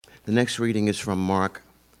The next reading is from Mark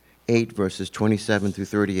 8, verses 27 through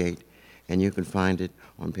 38, and you can find it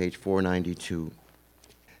on page 492.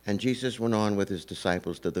 And Jesus went on with his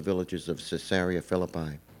disciples to the villages of Caesarea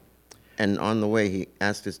Philippi. And on the way he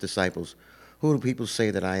asked his disciples, "Who do people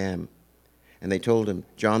say that I am?" And they told him,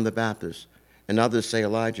 "John the Baptist, and others say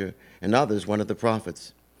Elijah, and others one of the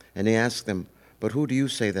prophets." And he asked them, "But who do you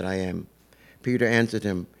say that I am?" Peter answered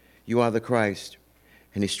him, "You are the Christ."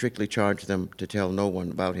 And he strictly charged them to tell no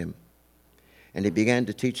one about him. And he began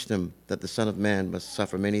to teach them that the Son of Man must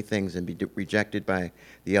suffer many things and be rejected by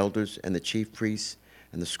the elders and the chief priests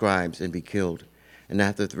and the scribes and be killed, and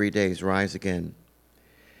after 3 days rise again.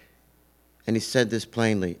 And he said this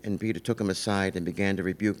plainly, and Peter took him aside and began to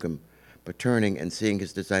rebuke him. But turning and seeing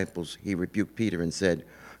his disciples, he rebuked Peter and said,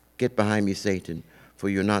 "Get behind me, Satan, for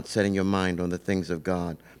you are not setting your mind on the things of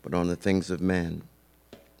God, but on the things of man."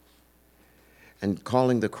 And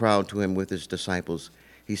calling the crowd to him with his disciples,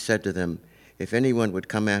 he said to them, "If anyone would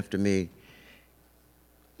come after me,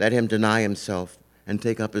 let him deny himself and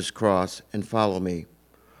take up his cross and follow me.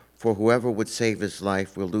 For whoever would save his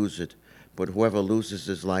life will lose it, but whoever loses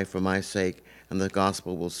his life for my sake and the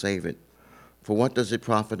gospel will save it. For what does it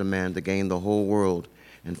profit a man to gain the whole world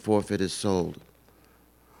and forfeit his soul?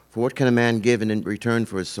 For what can a man give in return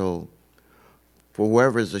for his soul? For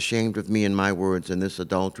whoever is ashamed of me and my words in this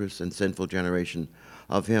adulterous and sinful generation,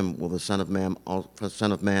 of him will the Son of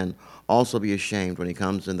Man also be ashamed when he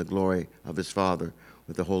comes in the glory of his Father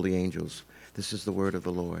with the holy angels." This is the word of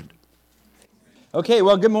the Lord. Okay,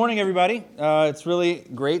 well, good morning, everybody. It's really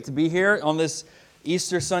great to be here on this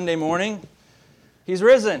Easter Sunday morning. He's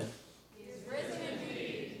risen. He's risen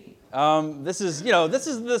indeed. This is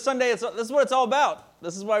the Sunday. This is what it's all about.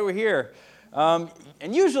 This is why we're here.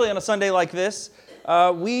 And usually on a Sunday like this,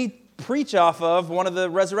 we preach off of one of the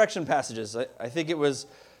resurrection passages. I think it was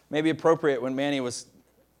maybe appropriate when Manny was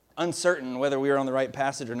uncertain whether we were on the right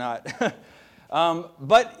passage or not.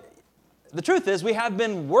 But the truth is, we have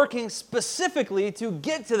been working specifically to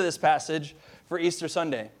get to this passage for Easter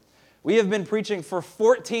Sunday. We have been preaching for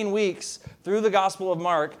 14 weeks through the Gospel of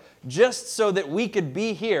Mark just so that we could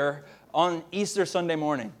be here on Easter Sunday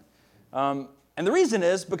morning. And the reason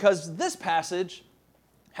is because this passage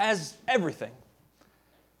has everything.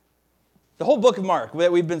 The whole book of Mark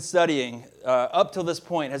that we've been studying up till this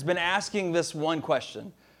point has been asking this one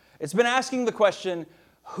question. It's been asking the question,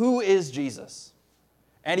 who is Jesus?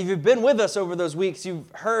 And if you've been with us over those weeks, you've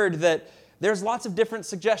heard that there's lots of different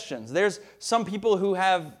suggestions. There's some people who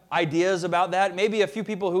have ideas about that, maybe a few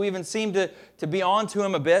people who even seem to be on to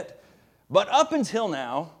him a bit. But up until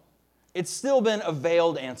now, it's still been a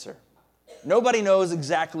veiled answer. Nobody knows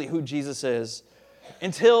exactly who Jesus is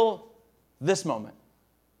until this moment.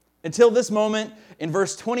 Until this moment in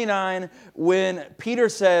verse 29 when Peter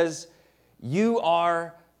says, "You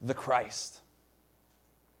are the Christ."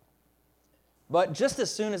 But just as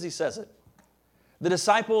soon as he says it, the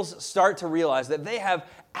disciples start to realize that they have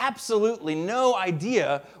absolutely no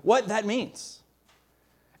idea what that means.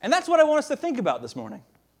 And that's what I want us to think about this morning.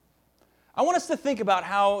 I want us to think about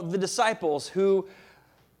how the disciples who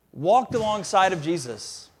walked alongside of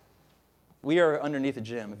Jesus, we are underneath a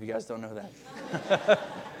gym, if you guys don't know that.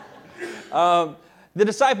 The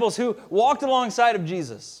disciples who walked alongside of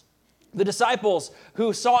Jesus, the disciples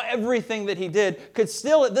who saw everything that he did, could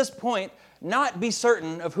still at this point not be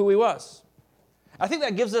certain of who he was. I think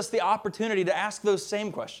that gives us the opportunity to ask those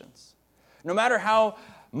same questions. No matter how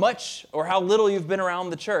much or how little you've been around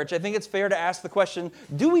the church, I think it's fair to ask the question,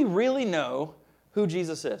 do we really know who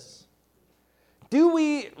Jesus is? Do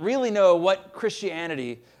we really know what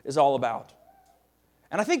Christianity is all about?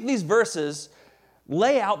 And I think these verses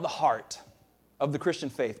lay out the heart of the Christian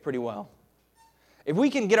faith pretty well. If we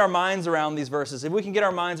can get our minds around these verses, if we can get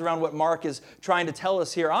our minds around what Mark is trying to tell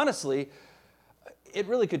us here, honestly, it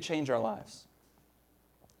really could change our lives.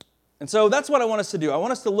 And so that's what I want us to do. I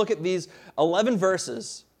want us to look at these 11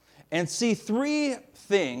 verses and see 3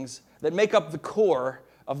 things that make up the core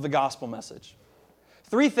of the gospel message.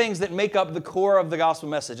 3 things that make up the core of the gospel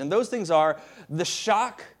message. And those things are the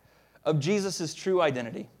shock of Jesus' true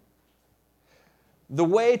identity, the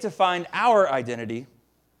way to find our identity,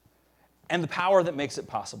 and the power that makes it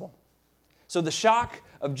possible. So the shock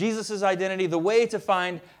of Jesus' identity, the way to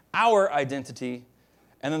find our identity,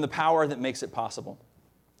 and then the power that makes it possible.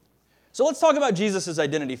 So let's talk about Jesus'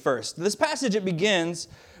 identity first. This passage, it begins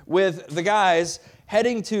with the guys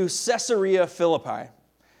heading to Caesarea Philippi.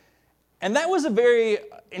 And that was a very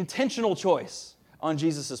intentional choice on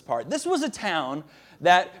Jesus' part. This was a town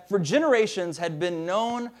that for generations had been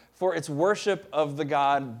known for its worship of the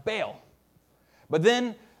god Baal. But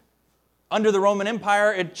then, under the Roman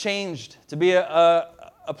Empire, it changed to be a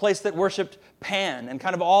a place that worshiped Pan and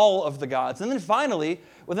kind of all of the gods. And then finally,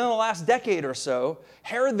 within the last decade or so,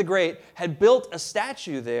 Herod the Great had built a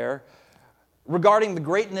statue there regarding the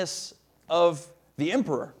greatness of the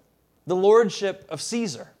emperor, the lordship of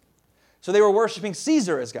Caesar. So they were worshiping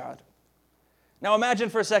Caesar as God. Now imagine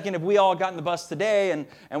for a second if we all got in the bus today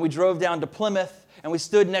and we drove down to Plymouth and we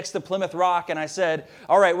stood next to Plymouth Rock and I said,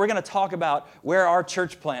 all right, we're going to talk about where our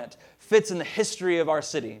church plant fits in the history of our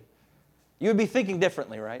city. You would be thinking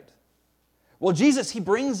differently, right? Well, Jesus, he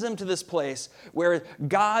brings them to this place where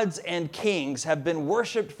gods and kings have been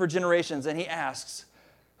worshipped for generations, and he asks,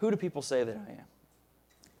 who do people say that I am?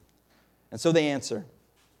 And so they answer.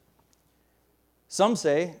 Some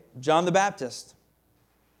say John the Baptist.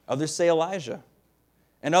 Others say Elijah.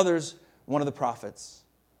 And others, one of the prophets.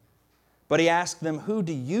 But he asked them, who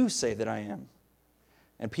do you say that I am?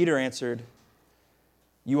 And Peter answered,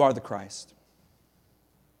 you are the Christ.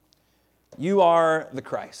 You are the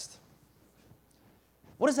Christ.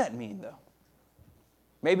 What does that mean, though?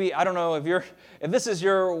 Maybe, I don't know, if this is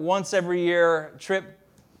your once every year trip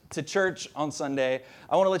to church on Sunday,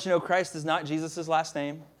 I want to let you know Christ is not Jesus' last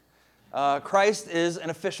name. Christ is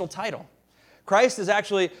an official title. Christ is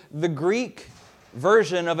actually the Greek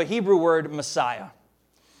version of a Hebrew word, Messiah,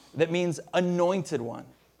 that means anointed one.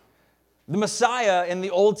 The Messiah in the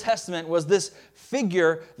Old Testament was this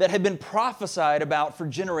figure that had been prophesied about for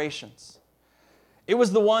generations. It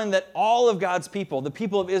was the one that all of God's people, the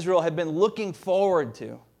people of Israel, had been looking forward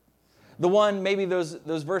to. The one, maybe those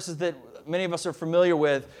verses that many of us are familiar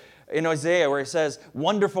with in Isaiah, where he says,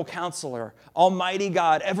 wonderful counselor, almighty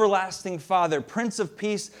God, everlasting Father, Prince of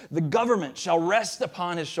Peace, the government shall rest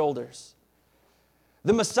upon his shoulders.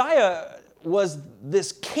 The Messiah was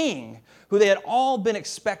this king who they had all been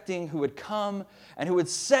expecting, who would come and who would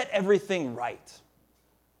set everything right,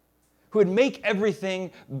 who would make everything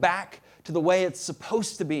back to the way it's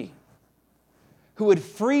supposed to be, who would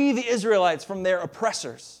free the Israelites from their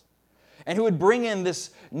oppressors, and who would bring in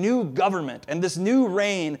this new government and this new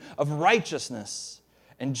reign of righteousness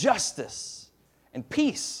and justice and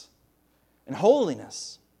peace and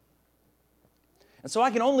holiness. And so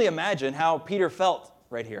I can only imagine how Peter felt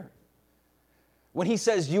right here when he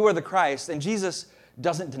says, you are the Christ, and Jesus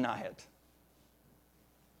doesn't deny it.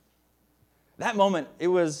 That moment, it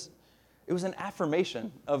was an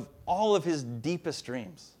affirmation of all of his deepest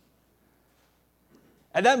dreams.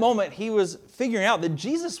 At that moment, he was figuring out that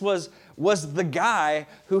Jesus was the guy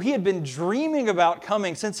who he had been dreaming about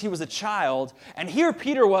coming since he was a child, and here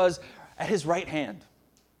Peter was at his right hand.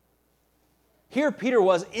 Here Peter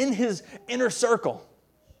was in his inner circle.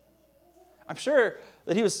 I'm sure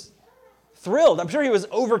that he was thrilled. I'm sure he was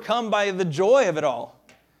overcome by the joy of it all.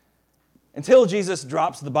 Until Jesus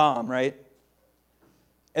drops the bomb, right?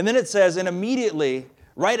 And then it says, and immediately,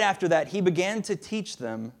 right after that, he began to teach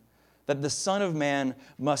them that the Son of Man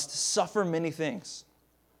must suffer many things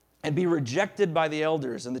and be rejected by the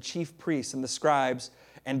elders and the chief priests and the scribes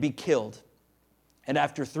and be killed, and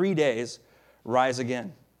after 3 days rise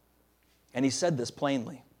again. And he said this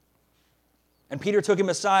plainly. And Peter took him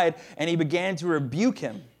aside and he began to rebuke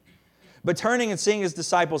him. But turning and seeing his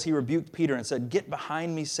disciples, he rebuked Peter and said, get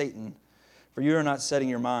behind me, Satan, for you are not setting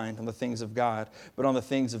your mind on the things of God, but on the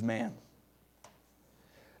things of man.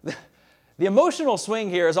 The emotional swing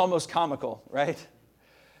here is almost comical, right?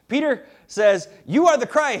 Peter says, you are the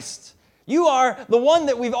Christ. You are the one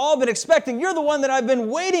that we've all been expecting. You're the one that I've been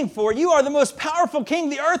waiting for. You are the most powerful king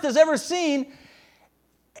the earth has ever seen.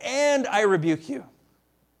 And I rebuke you.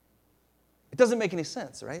 It doesn't make any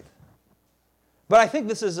sense, right? But I think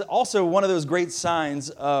this is also one of those great signs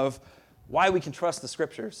of why we can trust the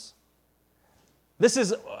Scriptures. This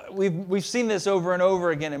is, we've seen this over and over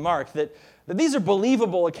again in Mark, that these are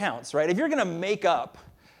believable accounts, right? If you're going to make up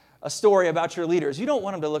a story about your leaders, you don't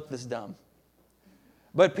want them to look this dumb.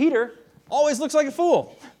 But Peter always looks like a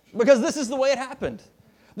fool because this is the way it happened.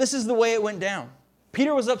 This is the way it went down.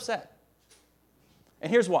 Peter was upset.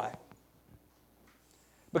 And here's why.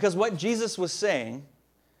 Because what Jesus was saying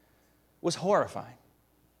was horrifying.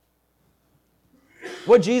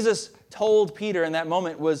 What Jesus told Peter in that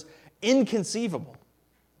moment was inconceivable.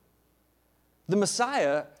 The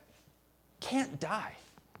Messiah can't die.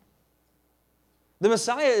 The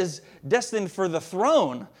Messiah is destined for the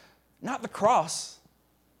throne, not the cross.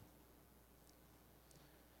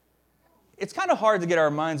 It's kind of hard to get our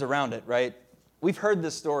minds around it, right? We've heard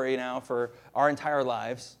this story now for our entire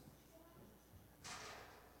lives.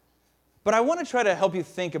 But I want to try to help you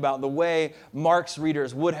think about the way Mark's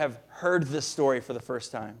readers would have heard this story for the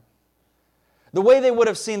first time. The way they would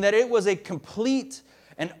have seen that it was a complete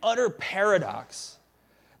and utter paradox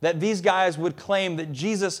that these guys would claim that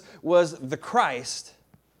Jesus was the Christ,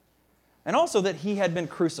 and also that he had been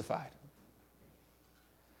crucified.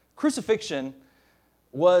 Crucifixion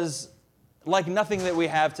was like nothing that we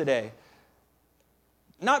have today.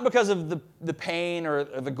 Not because of the pain or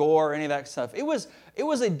the gore or any of that stuff. It was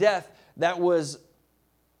a death that was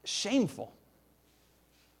shameful.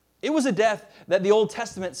 It was a death that the Old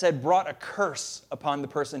Testament said brought a curse upon the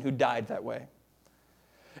person who died that way.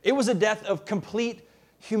 It was a death of complete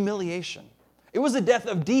humiliation. It was a death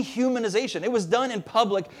of dehumanization. It was done in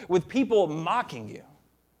public with people mocking you.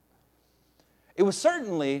 It was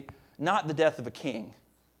certainly not the death of a king.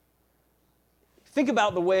 Think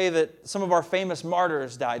about the way that some of our famous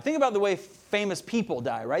martyrs died. Think about the way famous people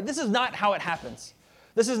die, right? This is not how it happens.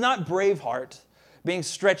 This is not Braveheart being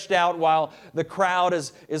stretched out while the crowd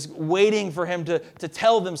is waiting for him to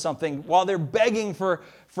tell them something, while they're begging for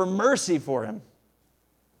mercy for him.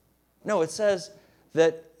 No, it says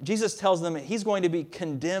that Jesus tells them that he's going to be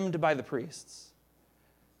condemned by the priests.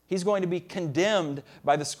 He's going to be condemned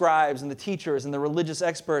by the scribes and the teachers and the religious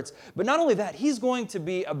experts. But not only that, he's going to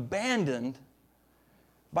be abandoned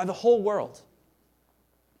by the whole world.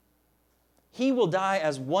 He will die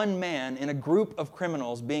as one man in a group of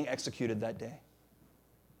criminals being executed that day.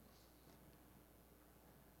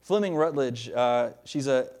 Fleming Rutledge, she's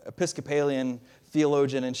an Episcopalian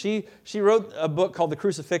theologian, and she wrote a book called The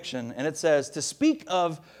Crucifixion, and it says, to speak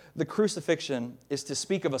of the crucifixion is to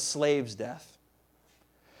speak of a slave's death.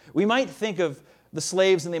 We might think of the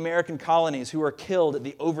slaves in the American colonies who were killed at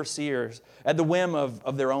the overseers, at the whim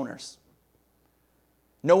of their owners.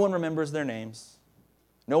 No one remembers their names.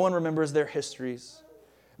 No one remembers their histories.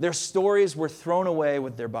 Their stories were thrown away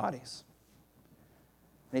with their bodies.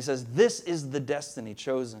 And he says, this is the destiny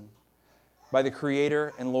chosen by the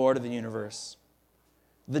Creator and Lord of the universe.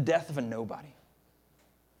 The death of a nobody.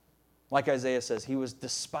 Like Isaiah says, he was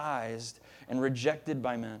despised and rejected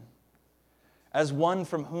by men, as one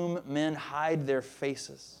from whom men hide their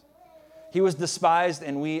faces. He was despised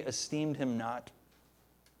and we esteemed him not.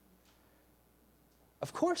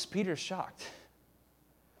 Of course, Peter's shocked.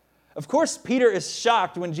 Of course, Peter is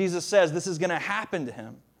shocked when Jesus says this is going to happen to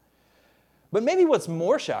him. But maybe what's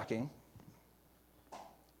more shocking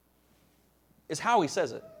is how he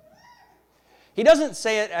says it. He doesn't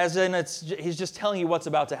say it as in he's just telling you what's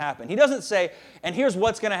about to happen. He doesn't say, and here's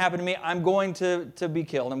what's going to happen to me. I'm going to be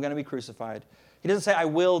killed. I'm going to be crucified. He doesn't say, I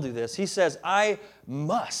will do this. He says, I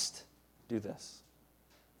must do this.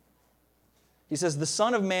 He says, the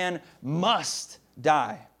Son of Man must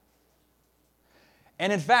die.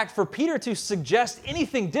 And in fact, for Peter to suggest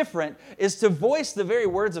anything different is to voice the very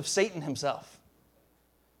words of Satan himself.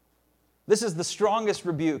 This is the strongest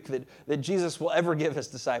rebuke that Jesus will ever give his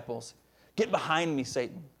disciples. Get behind me,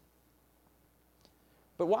 Satan.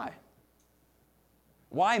 But why?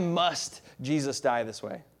 Why must Jesus die this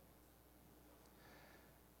way?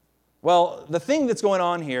 Well, the thing that's going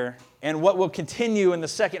on here, and what will continue in the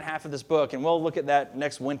second half of this book, and we'll look at that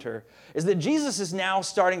next winter, is that Jesus is now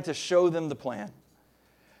starting to show them the plan.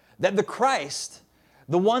 That the Christ,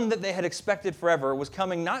 the one that they had expected forever, was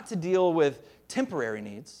coming not to deal with temporary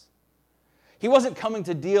needs. He wasn't coming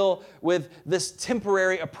to deal with this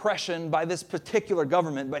temporary oppression by this particular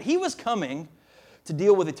government, but he was coming to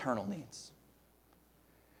deal with eternal needs.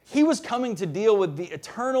 He was coming to deal with the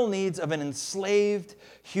eternal needs of an enslaved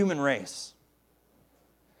human race.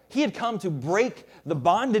 He had come to break the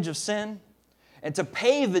bondage of sin and to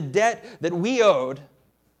pay the debt that we owed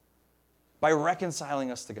by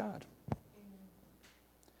reconciling us to God.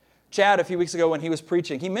 Chad, a few weeks ago when he was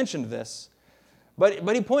preaching, he mentioned this,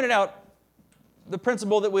 but he pointed out the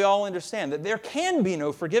principle that we all understand, that there can be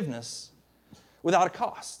no forgiveness without a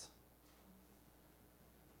cost.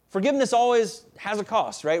 Forgiveness always has a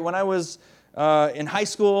cost, right? When I was in high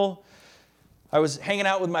school, I was hanging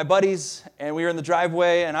out with my buddies, and we were in the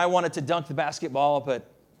driveway, and I wanted to dunk the basketball, but,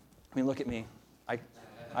 I mean, look at me.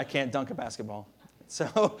 I can't dunk a basketball.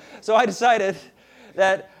 So I decided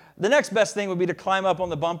that the next best thing would be to climb up on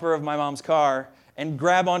the bumper of my mom's car and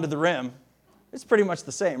grab onto the rim. It's pretty much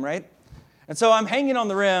the same, right? And so I'm hanging on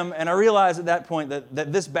the rim, and I realized at that point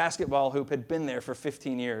that this basketball hoop had been there for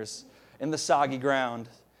 15 years in the soggy ground,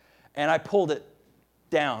 and I pulled it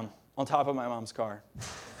down on top of my mom's car.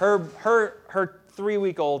 Her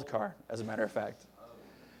 3-week-old car, as a matter of fact.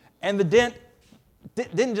 And the dent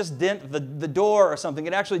didn't just dent the door or something,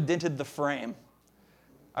 it actually dented the frame.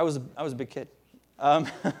 I was a big kid.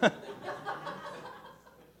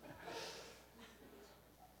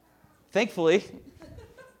 Thankfully,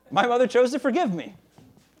 my mother chose to forgive me.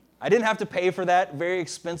 I didn't have to pay for that very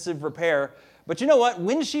expensive repair. But you know what?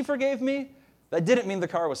 When she forgave me, that didn't mean the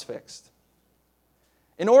car was fixed.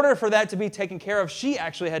 In order for that to be taken care of, she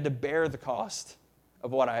actually had to bear the cost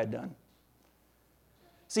of what I had done.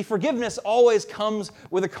 See, forgiveness always comes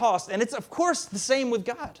with a cost, and it's, of course, the same with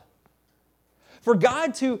God. For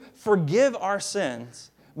God to forgive our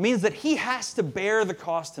sins means that He has to bear the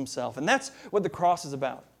cost Himself, and that's what the cross is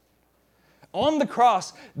about. On the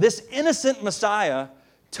cross, this innocent Messiah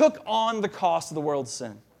took on the cost of the world's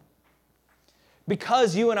sin.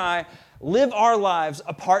 Because you and I live our lives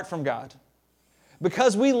apart from God,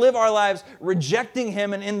 because we live our lives rejecting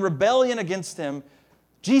Him and in rebellion against Him,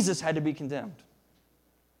 Jesus had to be condemned.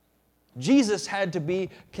 Jesus had to be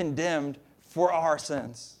condemned for our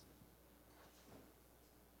sins.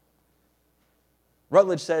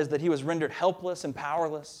 Rutledge says that He was rendered helpless and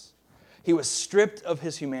powerless. He was stripped of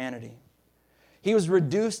His humanity. He was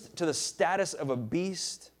reduced to the status of a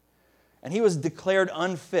beast, and He was declared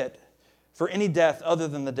unfit for any death other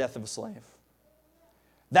than the death of a slave.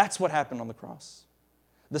 That's what happened on the cross.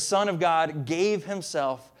 The Son of God gave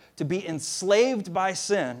Himself to be enslaved by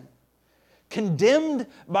sin, condemned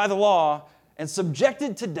by the law, and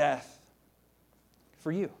subjected to death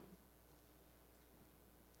for you.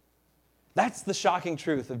 That's the shocking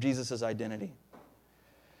truth of Jesus' identity.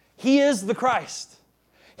 He is the Christ.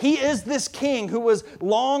 He is this King who was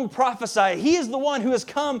long prophesied. He is the one who has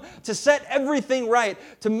come to set everything right,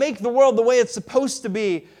 to make the world the way it's supposed to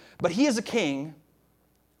be. But He is a King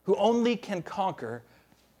who only can conquer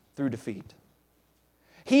through defeat.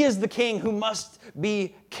 He is the King who must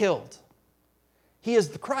be killed. He is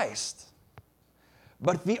the Christ.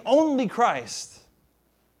 But the only Christ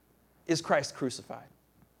is Christ crucified.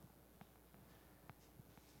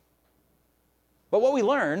 But what we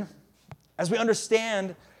learn as we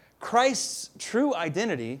understand Christ's true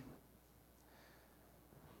identity,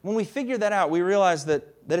 when we figure that out, we realize that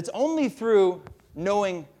it's only through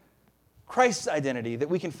knowing Christ's identity that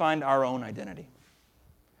we can find our own identity.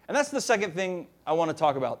 And that's the second thing I want to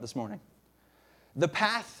talk about this morning. The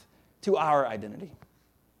path to our identity.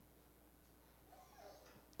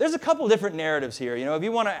 There's a couple different narratives here. If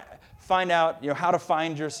you want to find out, how to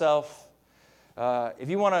find yourself, if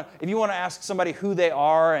you want to ask somebody who they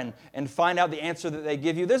are and find out the answer that they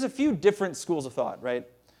give you, there's a few different schools of thought, right?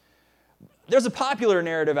 There's a popular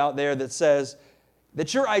narrative out there that says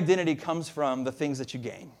that your identity comes from the things that you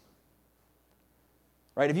gain.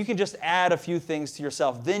 Right? If you can just add a few things to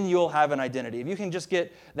yourself, then you'll have an identity. If you can just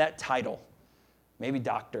get that title, maybe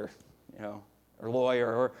doctor, or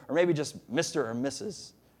lawyer, or maybe just Mr. or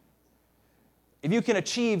Mrs. If you can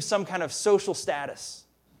achieve some kind of social status,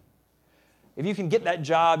 if you can get that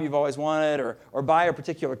job you've always wanted, or buy a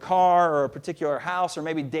particular car, or a particular house, or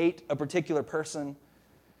maybe date a particular person,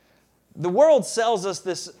 the world sells us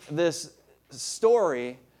this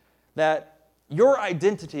story that your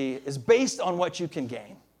identity is based on what you can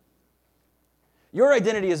gain. Your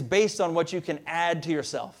identity is based on what you can add to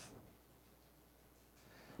yourself.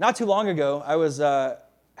 Not too long ago, I was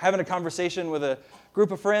having a conversation with a group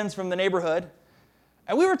of friends from the neighborhood,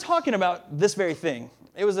 and we were talking about this very thing.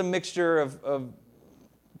 It was a mixture of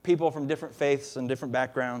people from different faiths and different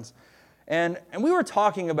backgrounds. And we were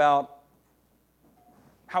talking about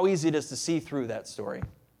how easy it is to see through that story.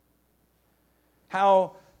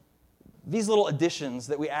 How these little additions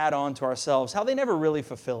that we add on to ourselves, how they never really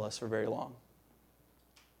fulfill us for very long.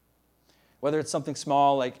 Whether it's something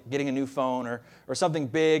small like getting a new phone, or something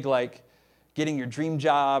big like getting your dream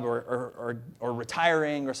job, or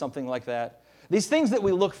retiring, or something like that. These things that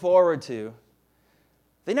we look forward to,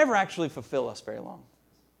 they never actually fulfill us very long.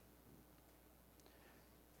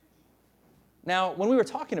 Now, when we were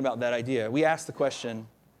talking about that idea, we asked the question,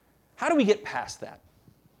 how do we get past that?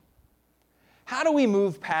 How do we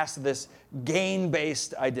move past this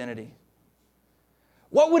gain-based identity?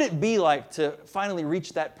 What would it be like to finally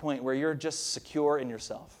reach that point where you're just secure in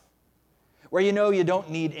yourself? Where you know you don't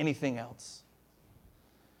need anything else?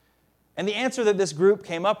 And the answer that this group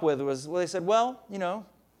came up with was, they said,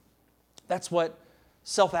 that's what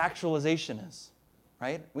self-actualization is,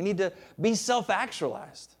 right? We need to be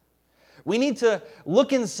self-actualized. We need to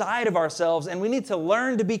look inside of ourselves, and we need to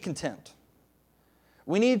learn to be content.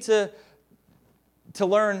 We need to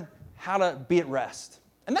learn how to be at rest.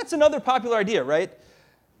 And that's another popular idea, right?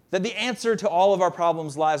 That the answer to all of our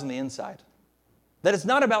problems lies on the inside. That it's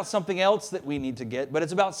not about something else that we need to get, but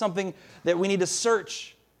it's about something that we need to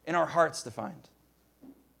search in our hearts to find.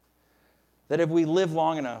 That if we live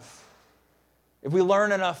long enough, if we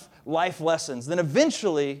learn enough life lessons, then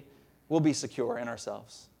eventually we'll be secure in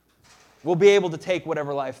ourselves. We'll be able to take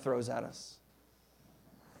whatever life throws at us.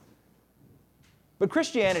 But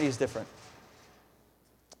Christianity is different.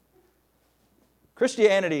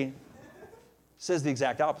 Christianity says the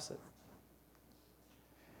exact opposite.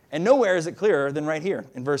 And nowhere is it clearer than right here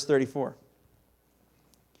in verse 34.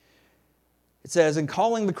 It It says, in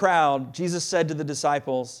calling the crowd, Jesus said to the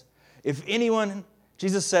disciples,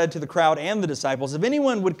 Jesus said to the crowd and the disciples, if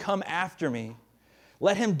anyone would come after me,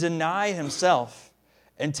 let him deny himself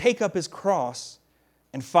and take up his cross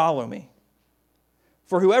and follow me.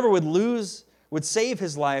 For whoever would save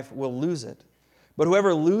his life will lose it. But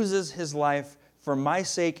whoever loses his life for my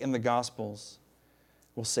sake and the gospel's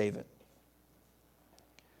will save it.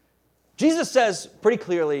 Jesus says pretty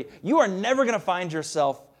clearly, you are never going to find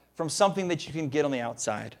yourself from something that you can get on the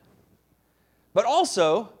outside. But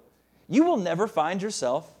also, you will never find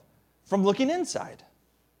yourself from looking inside.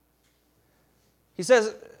 He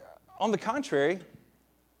says, on the contrary,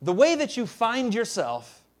 the way that you find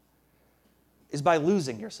yourself is by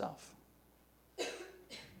losing yourself.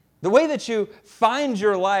 The way that you find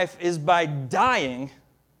your life is by dying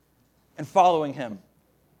and following Him.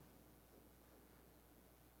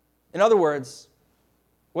 In other words,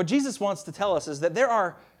 what Jesus wants to tell us is that there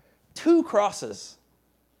are two crosses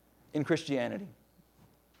in Christianity.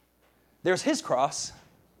 There's His cross,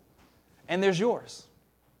 and there's yours.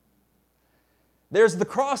 There's the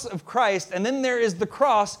cross of Christ, and then there is the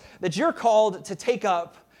cross that you're called to take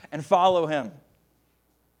up and follow Him.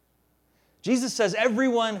 Jesus says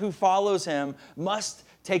everyone who follows Him must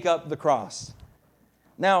take up the cross.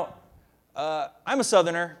 Now, I'm a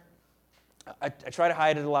Southerner. I try to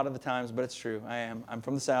hide it a lot of the times, but it's true. I am. I'm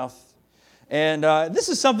from the South. And this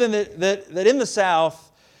is something that in the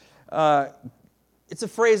South, it's a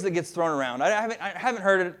phrase that gets thrown around. I haven't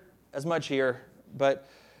heard it as much here, but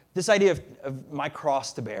this idea of my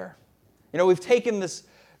cross to bear. You know, we've taken this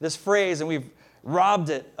phrase and we've robbed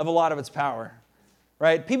it of a lot of its power,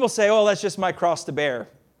 right? People say, oh, that's just my cross to bear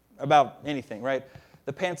about anything, right?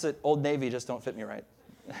 The pants at Old Navy just don't fit me right.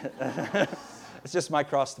 It's just my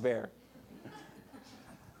cross to bear.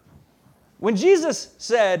 When Jesus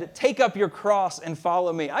said, take up your cross and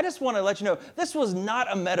follow me, I just want to let you know, this was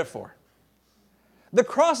not a metaphor. The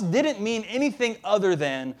cross didn't mean anything other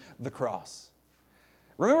than the cross.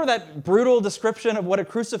 Remember that brutal description of what a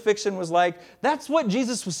crucifixion was like? That's what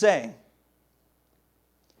Jesus was saying.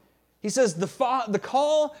 He says, the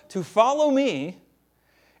call to follow me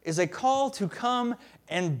is a call to come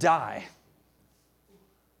and die.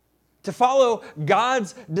 To follow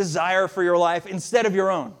God's desire for your life instead of your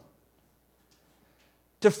own.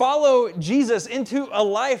 To follow Jesus into a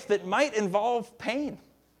life that might involve pain,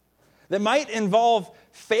 that might involve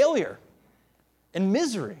failure and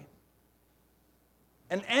misery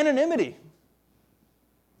and anonymity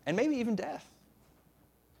and maybe even death.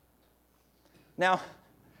 Now,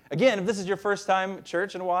 again, if this is your first time at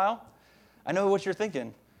church in a while, I know what you're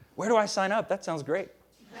thinking. Where do I sign up? That sounds great.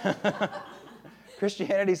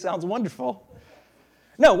 Christianity sounds wonderful.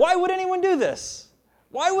 No, why would anyone do this?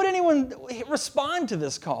 Why would anyone respond to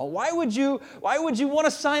this call? Why would you want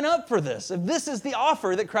to sign up for this if this is the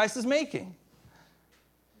offer that Christ is making?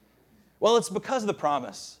 Well, it's because of the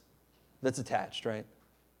promise that's attached, right?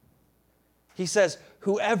 He says,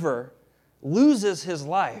 whoever loses his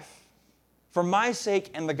life for my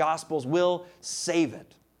sake and the gospel's will save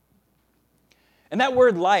it. And that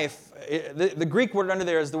word life, the Greek word under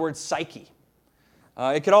there is the word psyche.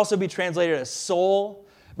 It could also be translated as soul.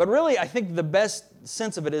 But really, I think the best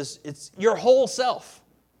sense of it is it's your whole self.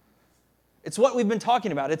 It's what we've been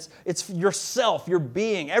talking about. It's yourself, your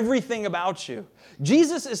being, everything about you.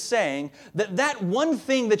 Jesus is saying that one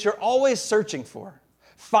thing that you're always searching for,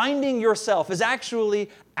 finding yourself, is actually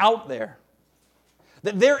out there.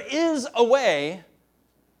 That there is a way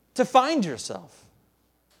to find yourself.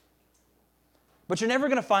 But you're never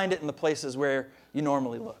going to find it in the places where you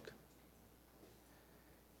normally look.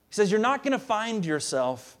 He says you're not going to find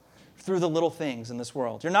yourself through the little things in this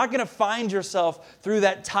world. You're not going to find yourself through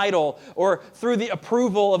that title or through the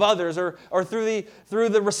approval of others or through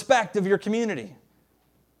the respect of your community.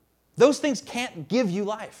 Those things can't give you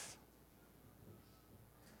life.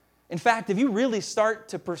 In fact, if you really start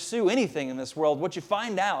to pursue anything in this world, what you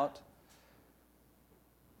find out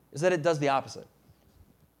is that it does the opposite.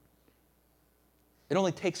 It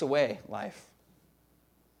only takes away life.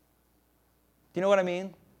 Do you know what I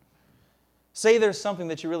mean? Say there's something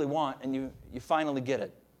that you really want and you finally get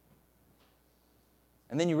it.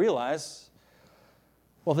 And then you realize,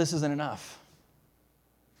 well, this isn't enough.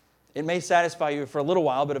 It may satisfy you for a little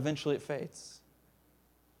while, but eventually it fades.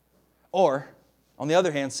 Or, on the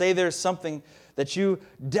other hand, say there's something that you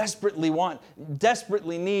desperately want,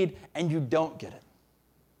 desperately need, and you don't get it.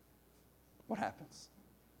 What happens?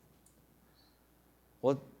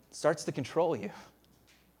 Well, it starts to control you.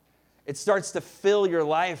 It starts to fill your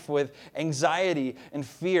life with anxiety and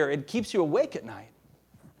fear. It keeps you awake at night.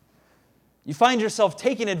 You find yourself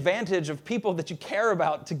taking advantage of people that you care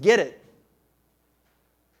about to get it.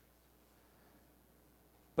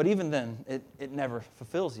 But even then, it never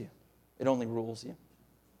fulfills you. It only rules you.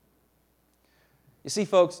 You see,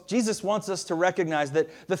 folks, Jesus wants us to recognize that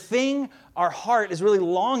the thing our heart is really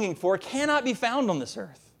longing for cannot be found on this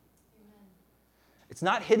earth. Amen. It's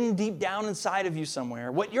not hidden deep down inside of you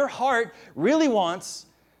somewhere. What your heart really wants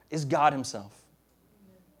is God Himself.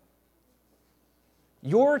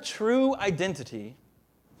 Amen. Your true identity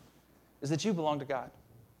is that you belong to God.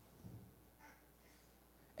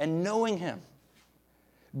 And knowing Him,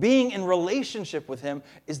 being in relationship with Him,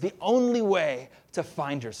 is the only way to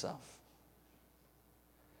find yourself.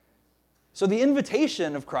 So the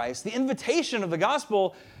invitation of Christ, the invitation of the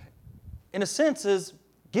gospel, in a sense, is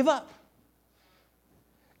give up.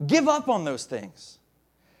 Give up on those things.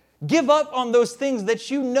 Give up on those things that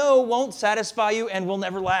you know won't satisfy you and will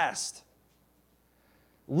never last.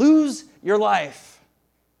 Lose your life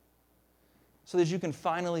so that you can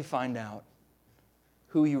finally find out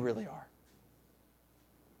who you really are.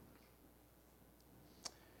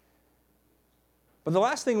 But the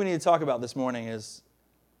last thing we need to talk about this morning is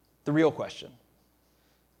the real question.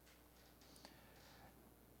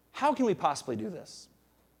 How can we possibly do this?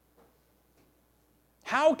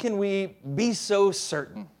 How can we be so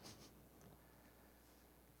certain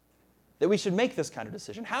that we should make this kind of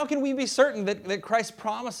decision? How can we be certain that Christ's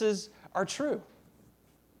promises are true?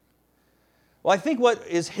 Well, I think what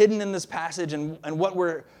is hidden in this passage and what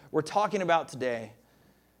we're talking about today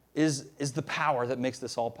is the power that makes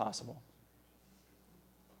this all possible.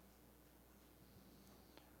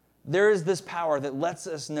 There is this power that lets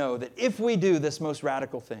us know that if we do this most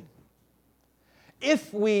radical thing,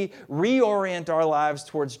 if we reorient our lives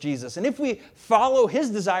towards Jesus, and if we follow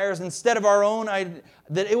His desires instead of our own,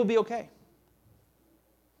 that it will be okay.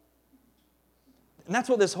 And that's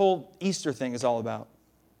what this whole Easter thing is all about.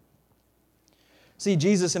 See,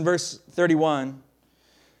 Jesus in verse 31,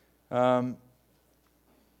 when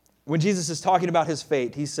Jesus is talking about His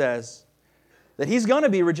fate, He says that He's going to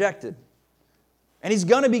be rejected. And He's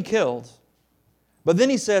going to be killed. But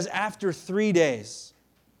then He says, after 3 days,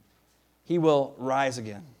 He will rise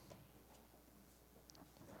again.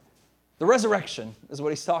 The resurrection is what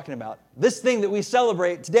He's talking about. This thing that we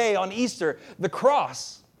celebrate today on Easter, the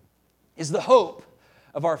cross, is the hope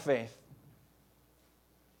of our faith.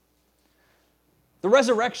 The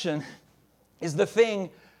resurrection is the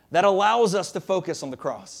thing that allows us to focus on the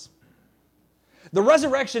cross. The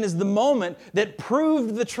resurrection is the moment that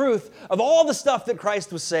proved the truth of all the stuff that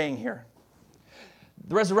Christ was saying here.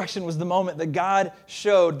 The resurrection was the moment that God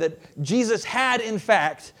showed that Jesus had, in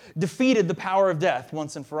fact, defeated the power of death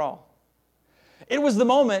once and for all. It was the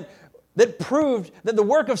moment that proved that the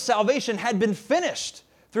work of salvation had been finished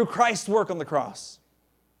through Christ's work on the cross.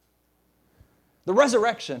 The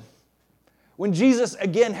resurrection, when Jesus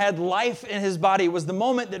again had life in His body, was the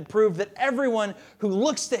moment that proved that everyone who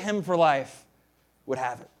looks to Him for life would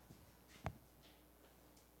have it.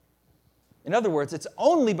 In other words, it's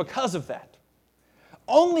only because of that,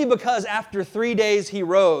 only because after 3 days He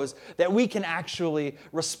rose, that we can actually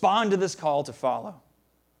respond to this call to follow.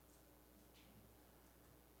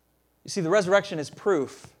 You see, the resurrection is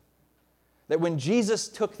proof that when Jesus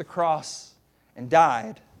took the cross and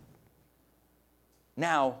died,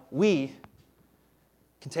 now we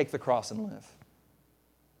can take the cross and live.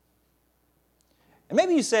 And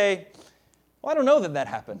maybe you say, well, I don't know that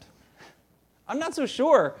happened. I'm not so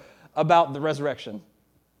sure about the resurrection.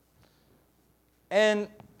 And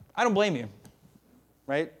I don't blame you,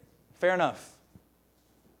 right? Fair enough.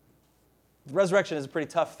 The resurrection is a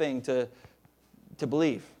pretty tough thing to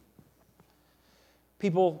believe.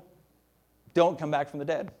 People don't come back from the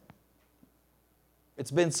dead.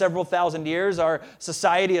 It's been several thousand years. Our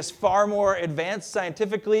society is far more advanced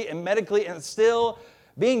scientifically and medically, and still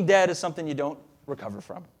being dead is something you don't recover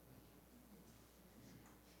from.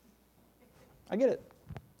 I get it.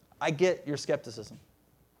 I get your skepticism.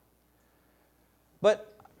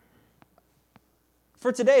 But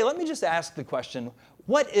for today, let me just ask the question,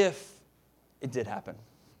 what if it did happen?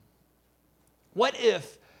 What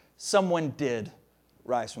if someone did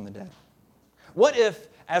rise from the dead? What if,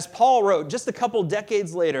 as Paul wrote just a couple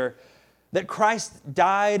decades later, that Christ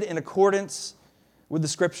died in accordance with the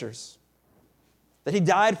Scriptures? That He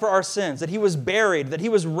died for our sins, that He was buried, that He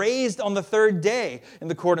was raised on the third day in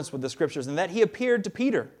accordance with the Scriptures, and that He appeared to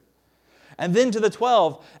Peter, and then to the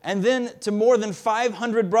 12, and then to more than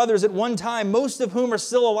 500 brothers at one time, most of whom are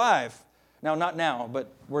still alive. Now, not now,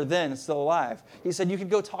 but were then still alive. He said you could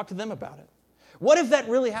go talk to them about it. What if that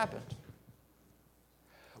really happened?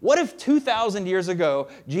 What if 2,000 years ago,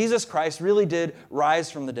 Jesus Christ really did rise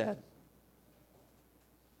from the dead?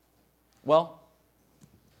 Well,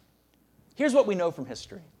 here's what we know from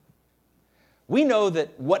history. We know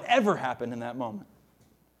that whatever happened in that moment,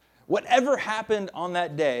 whatever happened on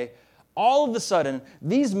that day, all of a sudden,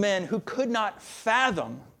 these men who could not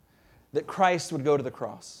fathom that Christ would go to the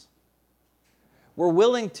cross were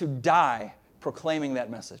willing to die proclaiming that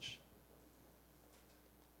message.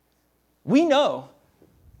 We know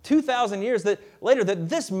 2,000 years later that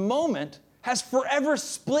this moment has forever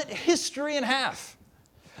split history in half.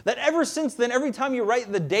 That ever since then, every time you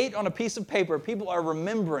write the date on a piece of paper, people are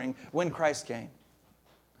remembering when Christ came.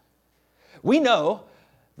 We know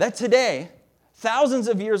that today, thousands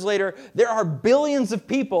of years later, there are billions of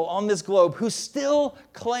people on this globe who still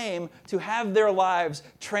claim to have their lives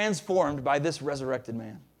transformed by this resurrected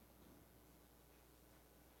man.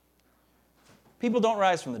 People don't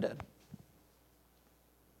rise from the dead.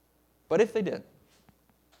 But if they did,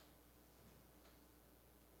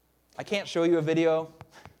 I can't show you a video.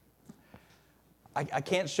 I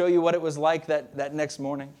can't show you what it was like that next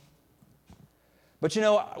morning. But you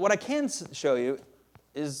know, what I can show you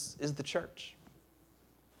is the church.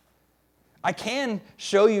 I can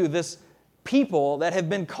show you this people that have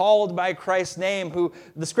been called by Christ's name, who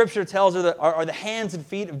the Scripture tells are the hands and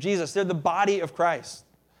feet of Jesus. They're the body of Christ.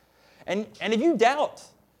 And if you doubt,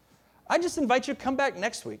 I just invite you to come back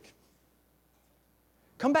next week.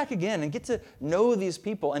 Come back again and get to know these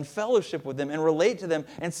people and fellowship with them and relate to them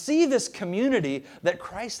and see this community that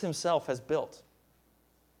Christ Himself has built.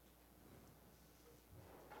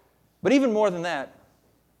 But even more than that,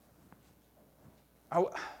 I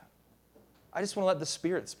just want to let the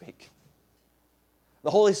Spirit speak.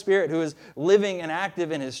 The Holy Spirit, who is living and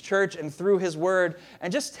active in His church and through His Word,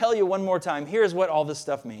 and just tell you one more time, here's what all this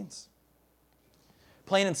stuff means.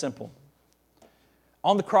 Plain and simple.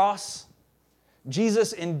 On the cross,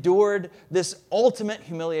 Jesus endured this ultimate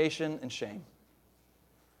humiliation and shame.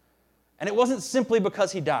 And it wasn't simply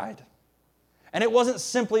because He died. And it wasn't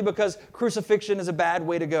simply because crucifixion is a bad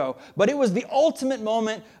way to go. But it was the ultimate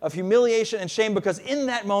moment of humiliation and shame because in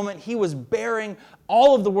that moment He was bearing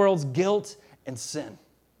all of the world's guilt and sin.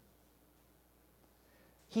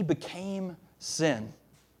 He became sin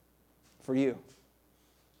for you.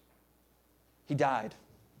 He died.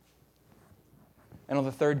 And on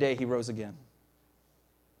the third day He rose again.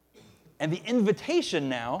 And the invitation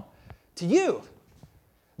now to you,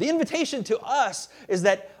 the invitation to us is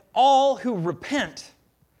that all who repent,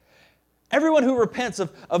 everyone who repents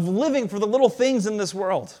of living for the little things in this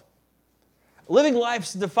world, living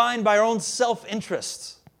lives defined by our own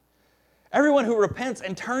self-interest, everyone who repents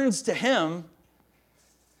and turns to Him,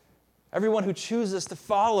 everyone who chooses to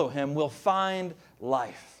follow Him will find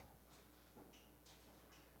life.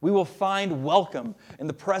 We will find welcome in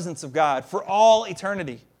the presence of God for all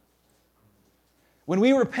eternity. When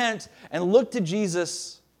we repent and look to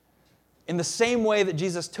Jesus in the same way that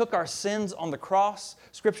Jesus took our sins on the cross,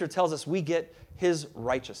 Scripture tells us we get His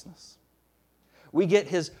righteousness. We get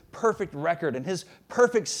His perfect record and His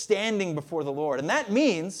perfect standing before the Lord. And that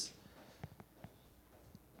means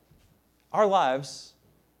our lives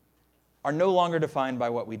are no longer defined by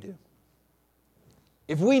what we do.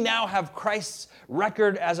 If we now have Christ's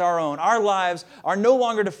record as our own, our lives are no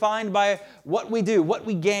longer defined by what we do, what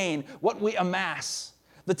we gain, what we amass,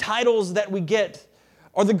 the titles that we get,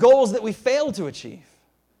 or the goals that we fail to achieve.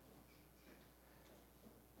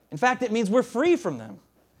 In fact, it means we're free from them.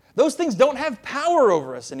 Those things don't have power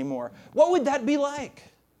over us anymore. What would that be like?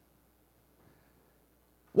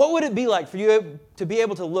 What would it be like for you to be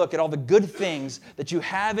able to look at all the good things that you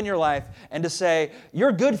have in your life and to say,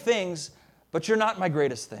 you're good things, but you're not my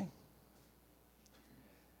greatest thing.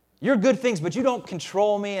 You're good things, but you don't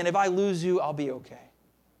control me, and if I lose you, I'll be okay.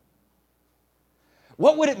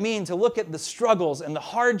 What would it mean to look at the struggles and the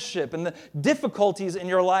hardship and the difficulties in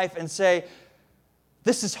your life and say,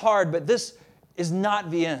 this is hard, but this is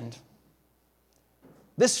not the end.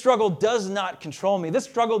 This struggle does not control me. This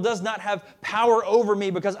struggle does not have power over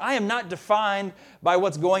me because I am not defined by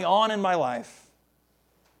what's going on in my life.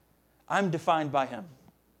 I'm defined by Him,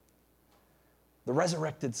 the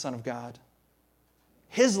resurrected Son of God.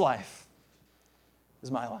 His life is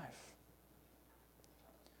my life.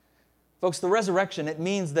 Folks, the resurrection, it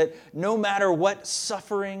means that no matter what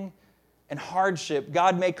suffering and hardship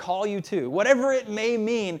God may call you to, whatever it may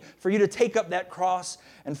mean for you to take up that cross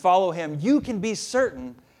and follow Him, you can be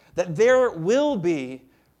certain that there will be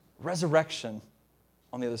resurrection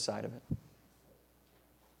on the other side of it.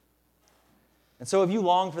 And so if you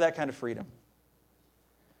long for that kind of freedom,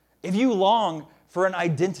 if you long for an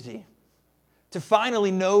identity, to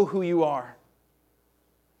finally know who you are,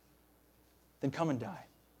 then come and die.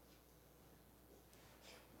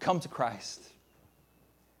 Come to Christ.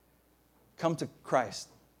 Come to Christ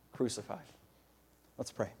crucified.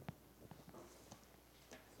 Let's pray.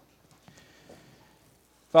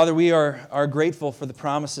 Father, we are grateful for the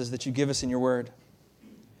promises that you give us in your word.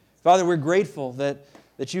 Father, we're grateful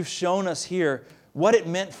that you've shown us here what it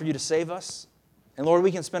meant for you to save us. And Lord,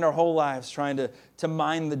 we can spend our whole lives trying to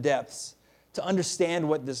mine the depths, to understand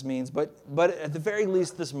what this means. But at the very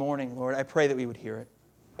least this morning, Lord, I pray that we would hear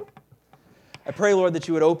it. I pray, Lord, that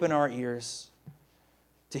you would open our ears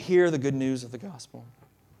to hear the good news of the gospel.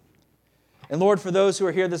 And Lord, for those who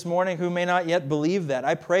are here this morning who may not yet believe that,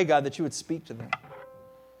 I pray, God, that you would speak to them.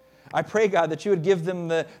 I pray, God, that you would give them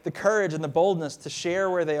the courage and the boldness to share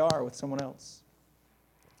where they are with someone else.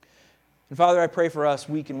 And Father, I pray for us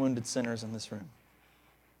weak and wounded sinners in this room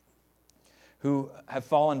who have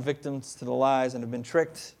fallen victims to the lies and have been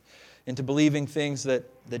tricked into believing things that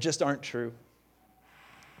just aren't true.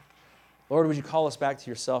 Lord, would you call us back to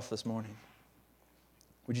yourself this morning?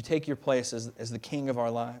 Would you take your place as the king of our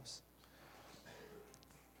lives?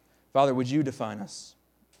 Father, would you define us?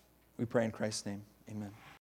 We pray in Christ's name. Amen.